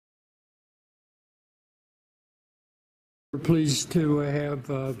We're pleased to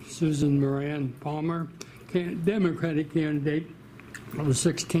have Susan Moran Palmer, Democratic candidate of the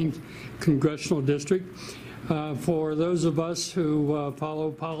 16th Congressional District. For those of us who follow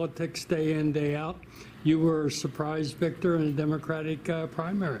politics day in, day out, you were a surprise victor in a Democratic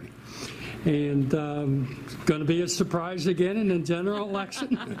primary. And going to be a surprise again in the general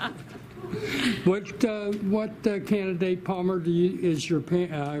election. What candidate Palmer is your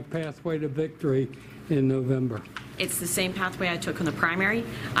pathway to victory in November? It's the same pathway I took in the primary.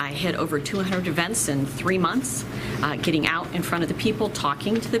 I hit over 200 events in 3 months, getting out in front of the people,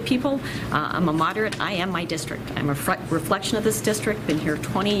 talking to the people. I'm a moderate. I am my district. I'm a reflection of this district. Been here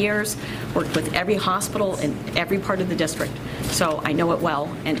 20 years, worked with every hospital in every part of the district. So I know it well,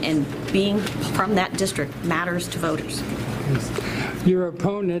 and being from that district matters to voters. Your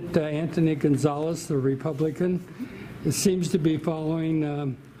opponent, Anthony Gonzalez, the Republican, seems to be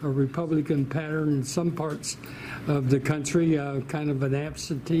following a Republican pattern in some parts of the country, kind of an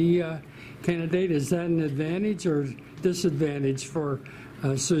absentee candidate. Is that an advantage or disadvantage for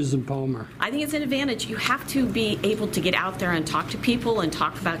Susan Palmer? I think it's an advantage. You have to be able to get out there and talk to people and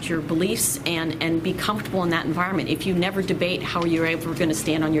talk about your beliefs and be comfortable in that environment. If you never debate, how are you ever going to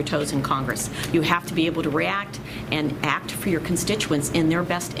stand on your toes in Congress? You have to be able to react and act for your constituents in their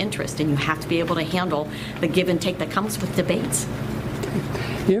best interest, and you have to be able to handle the give and take that comes with debates.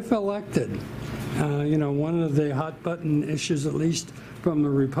 If elected, one of the hot button issues, at least from a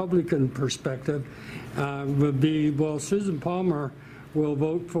Republican perspective, would be, well, Susan Palmer will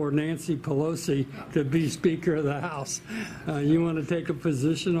vote for Nancy Pelosi to be Speaker of the House. You want to take a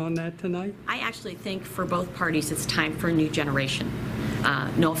position on that tonight? I actually think for both parties it's time for a new generation.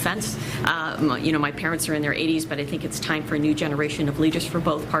 No offense, my parents are in their 80s, but I think it's time for a new generation of leaders for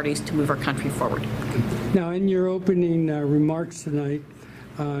both parties to move our country forward. Now, in your opening remarks tonight,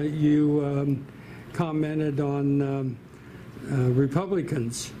 you commented on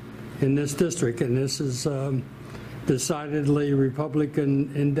Republicans in this district, and this is decidedly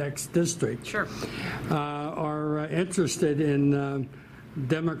Republican index district. Sure. Are interested in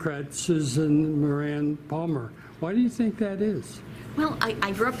Democrat Susan Moran Palmer. Why do you think that is? Well,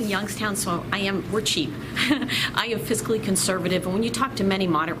 I grew up in Youngstown, so we're cheap. I am fiscally conservative, and when you talk to many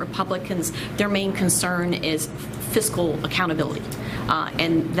moderate Republicans, their main concern is fiscal accountability.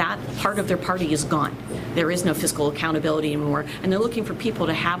 And that part of their party is gone. There is no fiscal accountability anymore, and they're looking for people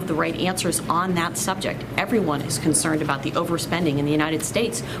to have the right answers on that subject. Everyone is concerned about the overspending in the United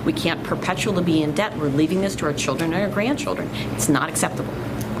States. We can't perpetually be in debt. We're leaving this to our children and our grandchildren. It's not acceptable.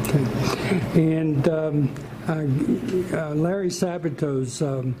 Okay. And Larry Sabato's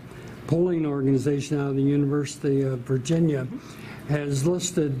polling organization out of the University of Virginia has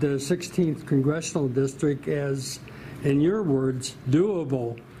listed the 16th Congressional District as, in your words,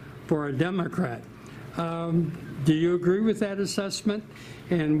 doable for a Democrat. Do you agree with that assessment?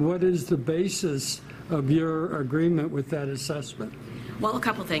 And what is the basis of your agreement with that assessment? Well, a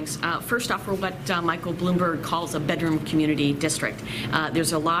couple things. First off, we're what Michael Bloomberg calls a bedroom community district.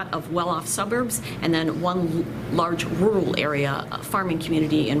 There's a lot of well-off suburbs and then one large rural area, farming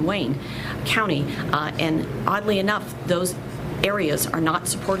community in Wayne County. And oddly enough, those areas are not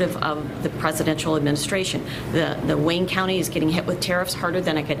supportive of the presidential administration. The Wayne County is getting hit with tariffs harder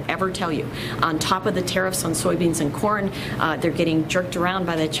than I could ever tell you. On top of the tariffs on soybeans and corn, they're getting jerked around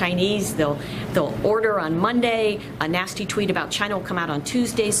by the Chinese. They'll order on Monday, a nasty tweet about China will come out on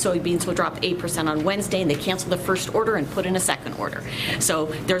Tuesday, soybeans will drop 8% on Wednesday, and they cancel the first order and put in a second order. So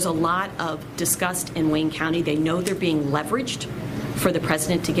there's a lot of disgust in Wayne County. They know they're being leveraged for the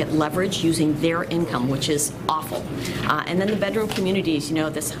president to get leverage using their income, which is awful. And then the bedroom communities,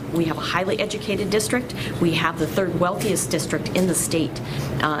 we have a highly educated district. We have the third wealthiest district in the state.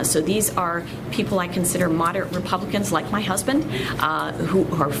 So these are people I consider moderate Republicans, like my husband, who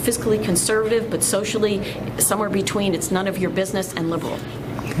are fiscally conservative, but socially somewhere between it's none of your business and liberal.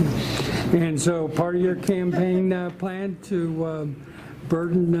 And so part of your campaign plan to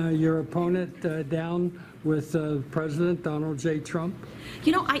burden your opponent down with President Donald J. Trump?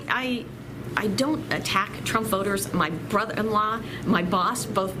 I don't attack Trump voters. My brother-in-law, my boss,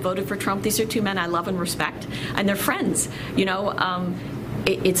 both voted for Trump. These are two men I love and respect, and they're friends.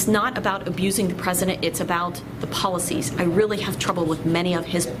 It's not about abusing the president. It's about the policies. I really have trouble with many of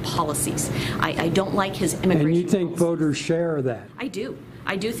his policies. I don't like his immigration And you think policies. Voters share that? I do.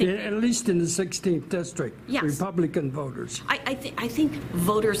 I do think. At least in the 16th district. Yes. Republican voters. I think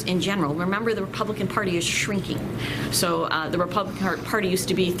voters in general, remember the Republican Party is shrinking. So the Republican Party used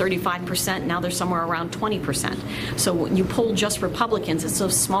to be 35%, now they're somewhere around 20%. So when you poll just Republicans, it's a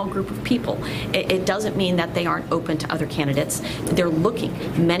small group of people. It doesn't mean that they aren't open to other candidates. They're looking.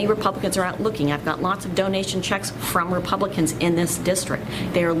 Many Republicans are out looking. I've got lots of donation checks from Republicans in this district.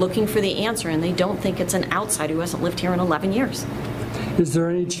 They are looking for the answer, and they don't think it's an outsider who hasn't lived here in 11 years. Is there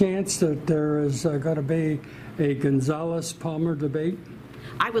any chance that there is going to be a Gonzalez-Palmer debate?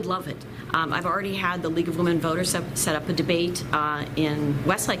 I would love it. I've already had the League of Women Voters set up a debate in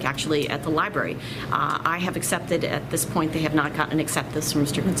Westlake, actually, at the library. I have accepted. At this point, they have not gotten an acceptance from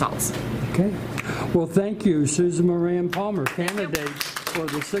Mr. Gonzalez. Okay. Well, thank you, Susan Moran Palmer, candidate for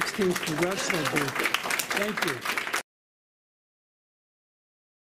the 16th Congressional District. Thank you.